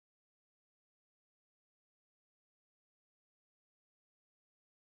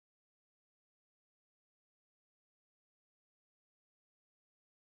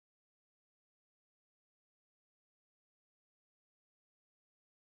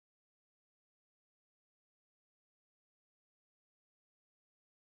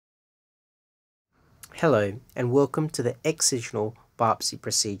Hello and welcome to the Excisional Biopsy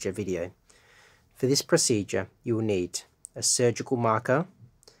procedure video. For this procedure you will need a surgical marker,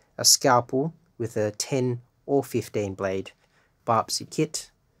 a scalpel with a 10 or 15 blade biopsy kit,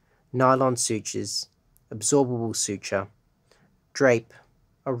 nylon sutures, absorbable suture, drape,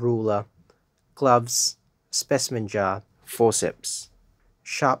 a ruler, gloves, a specimen jar, forceps,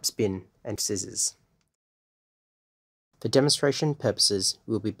 sharp spin and scissors. For demonstration purposes,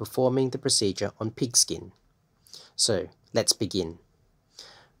 we will be performing the procedure on pigskin. So, let's begin.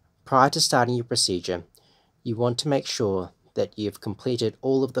 Prior to starting your procedure, you want to make sure that you have completed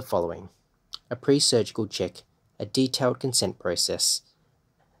all of the following: a pre-surgical check, a detailed consent process,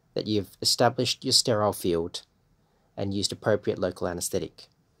 that you've established your sterile field, and used appropriate local anesthetic.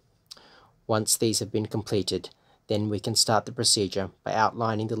 Once these have been completed, then we can start the procedure by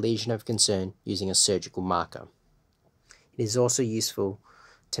outlining the lesion of concern using a surgical marker. It is also useful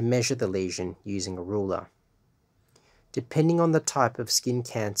to measure the lesion using a ruler. Depending on the type of skin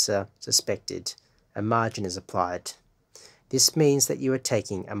cancer suspected, a margin is applied. This means that you are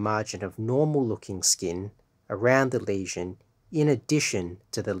taking a margin of normal looking skin around the lesion in addition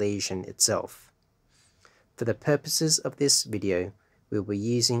to the lesion itself. For the purposes of this video, we will be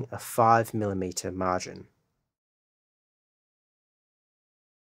using a 5mm margin.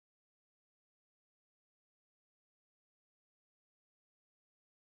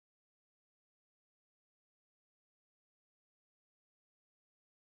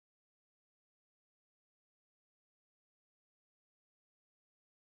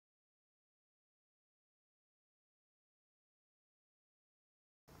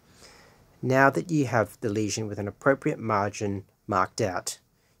 Now that you have the lesion with an appropriate margin marked out,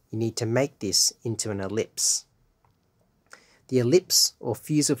 you need to make this into an ellipse. The ellipse or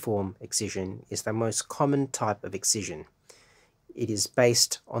fusiform excision is the most common type of excision. It is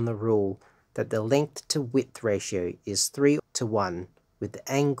based on the rule that the length to width ratio is 3:1, with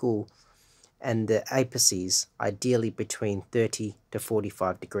the angle and the apices ideally between 30 to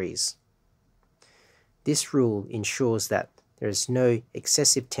 45 degrees. This rule ensures that there is no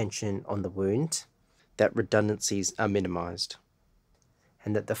excessive tension on the wound, that redundancies are minimized,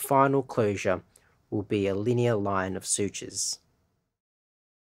 and that the final closure will be a linear line of sutures.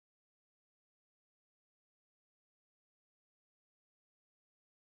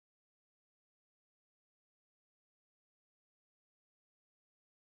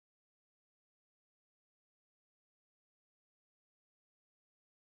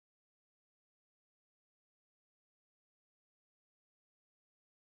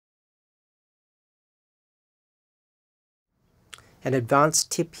 An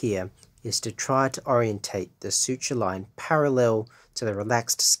advanced tip here is to try to orientate the suture line parallel to the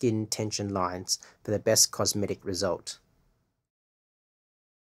relaxed skin tension lines for the best cosmetic result.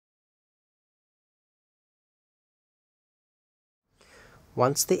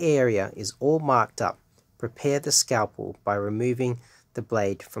 Once the area is all marked up, prepare the scalpel by removing the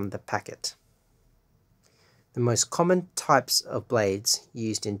blade from the packet. The most common types of blades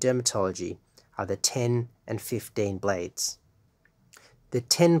used in dermatology are the 10 and 15 blades. The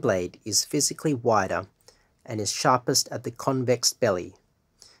 10 blade is physically wider and is sharpest at the convex belly.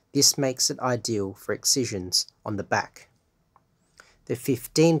 This makes it ideal for excisions on the back. The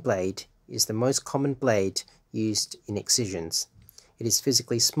 15 blade is the most common blade used in excisions. It is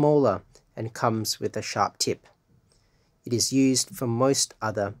physically smaller and comes with a sharp tip. It is used for most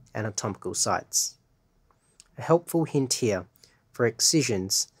other anatomical sites. A helpful hint here: for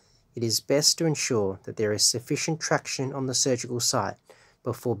excisions, it is best to ensure that there is sufficient traction on the surgical site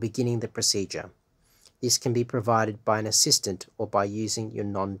before beginning the procedure. This can be provided by an assistant or by using your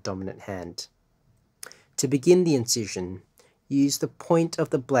non-dominant hand. To begin the incision, use the point of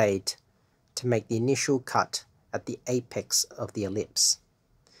the blade to make the initial cut at the apex of the ellipse.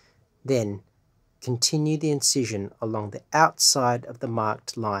 Then, continue the incision along the outside of the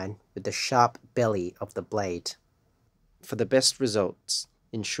marked line with the sharp belly of the blade. For the best results,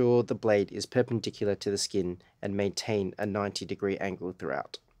 ensure the blade is perpendicular to the skin and maintain a 90-degree angle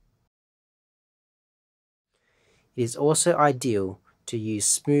throughout. It is also ideal to use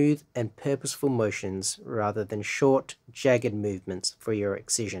smooth and purposeful motions rather than short, jagged movements for your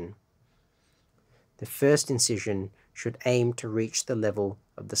excision. The first incision should aim to reach the level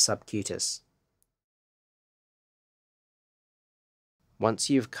of the subcutis. Once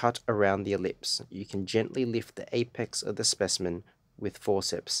you've cut around the ellipse, you can gently lift the apex of the specimen with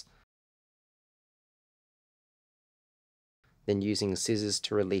forceps, then using scissors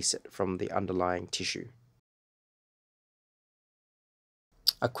to release it from the underlying tissue.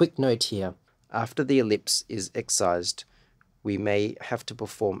 A quick note here: after the ellipse is excised, we may have to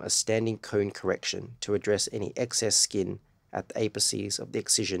perform a standing cone correction to address any excess skin at the apices of the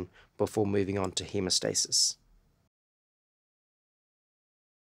excision before moving on to hemostasis.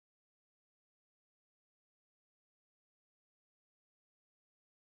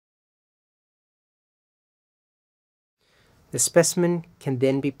 The specimen can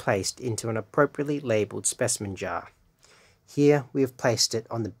then be placed into an appropriately labelled specimen jar. Here we have placed it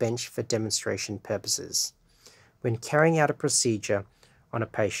on the bench for demonstration purposes. When carrying out a procedure on a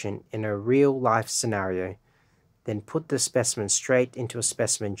patient in a real-life scenario, then put the specimen straight into a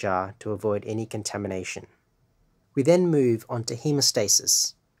specimen jar to avoid any contamination. We then move on to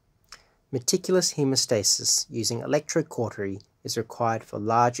hemostasis. Meticulous hemostasis using electrocautery is required for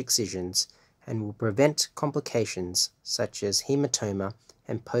large excisions and will prevent complications such as hematoma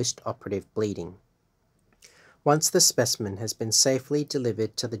and post-operative bleeding. Once the specimen has been safely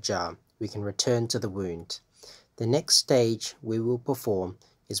delivered to the jar, we can return to the wound. The next stage we will perform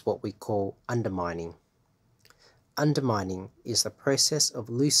is what we call undermining. Undermining is the process of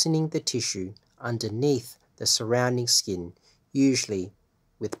loosening the tissue underneath the surrounding skin, usually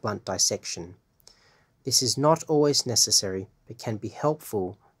with blunt dissection. This is not always necessary, but can be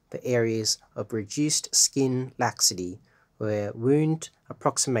helpful for areas of reduced skin laxity where wound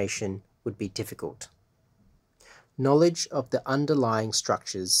approximation would be difficult. Knowledge of the underlying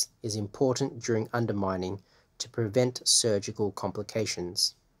structures is important during undermining to prevent surgical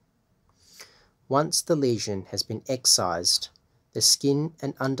complications. Once the lesion has been excised, the skin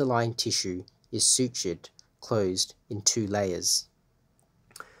and underlying tissue is sutured closed in 2 layers.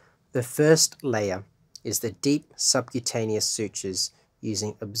 The first layer is the deep subcutaneous sutures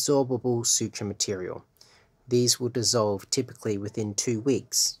using absorbable suture material. These will dissolve typically within 2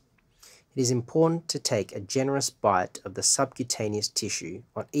 weeks. It is important to take a generous bite of the subcutaneous tissue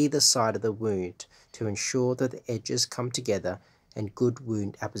on either side of the wound to ensure that the edges come together and good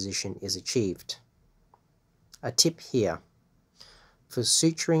wound apposition is achieved. A tip here: for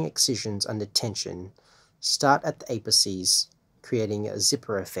suturing excisions under tension, start at the apices, creating a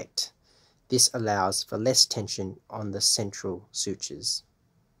zipper effect. This allows for less tension on the central sutures.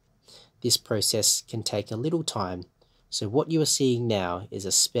 This process can take a little time, so what you are seeing now is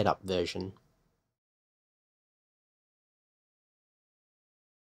a sped up version.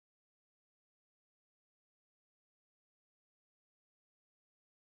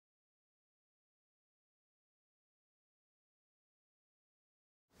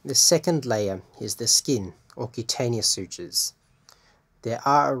 The second layer is the skin or cutaneous sutures. There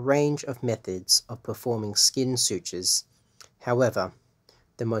are a range of methods of performing skin sutures. However,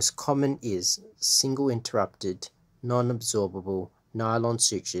 the most common is single interrupted, non-absorbable nylon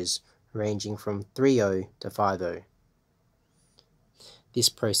sutures ranging from 3/0 to 5/0. This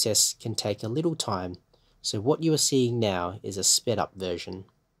process can take a little time, so what you are seeing now is a sped up version.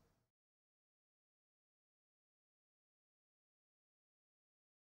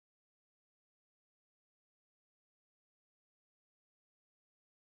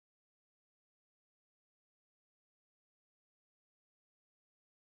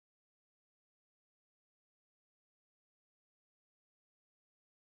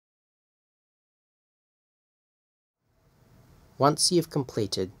 Once you've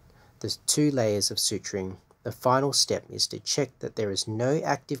completed the 2 layers of suturing, the final step is to check that there is no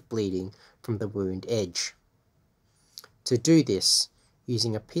active bleeding from the wound edge. To do this,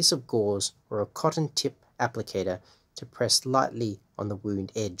 using a piece of gauze or a cotton tip applicator to press lightly on the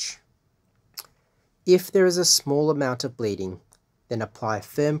wound edge. If there is a small amount of bleeding, then apply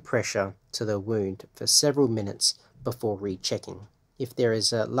firm pressure to the wound for several minutes before rechecking. If there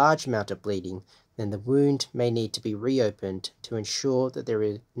is a large amount of bleeding, then the wound may need to be reopened to ensure that there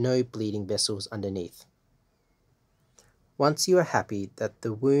are no bleeding vessels underneath. Once you are happy that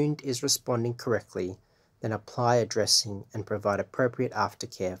the wound is responding correctly, then apply a dressing and provide appropriate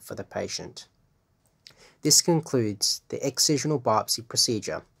aftercare for the patient. This concludes the excisional biopsy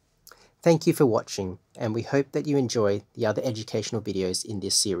procedure. Thank you for watching, and we hope that you enjoy the other educational videos in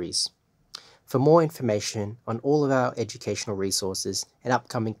this series. For more information on all of our educational resources and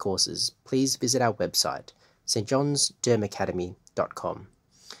upcoming courses, please visit our website, stjohnsdermacademy.com.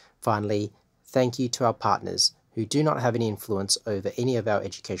 Finally, thank you to our partners who do not have any influence over any of our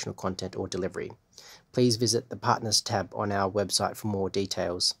educational content or delivery. Please visit the Partners tab on our website for more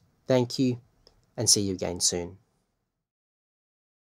details. Thank you, and see you again soon.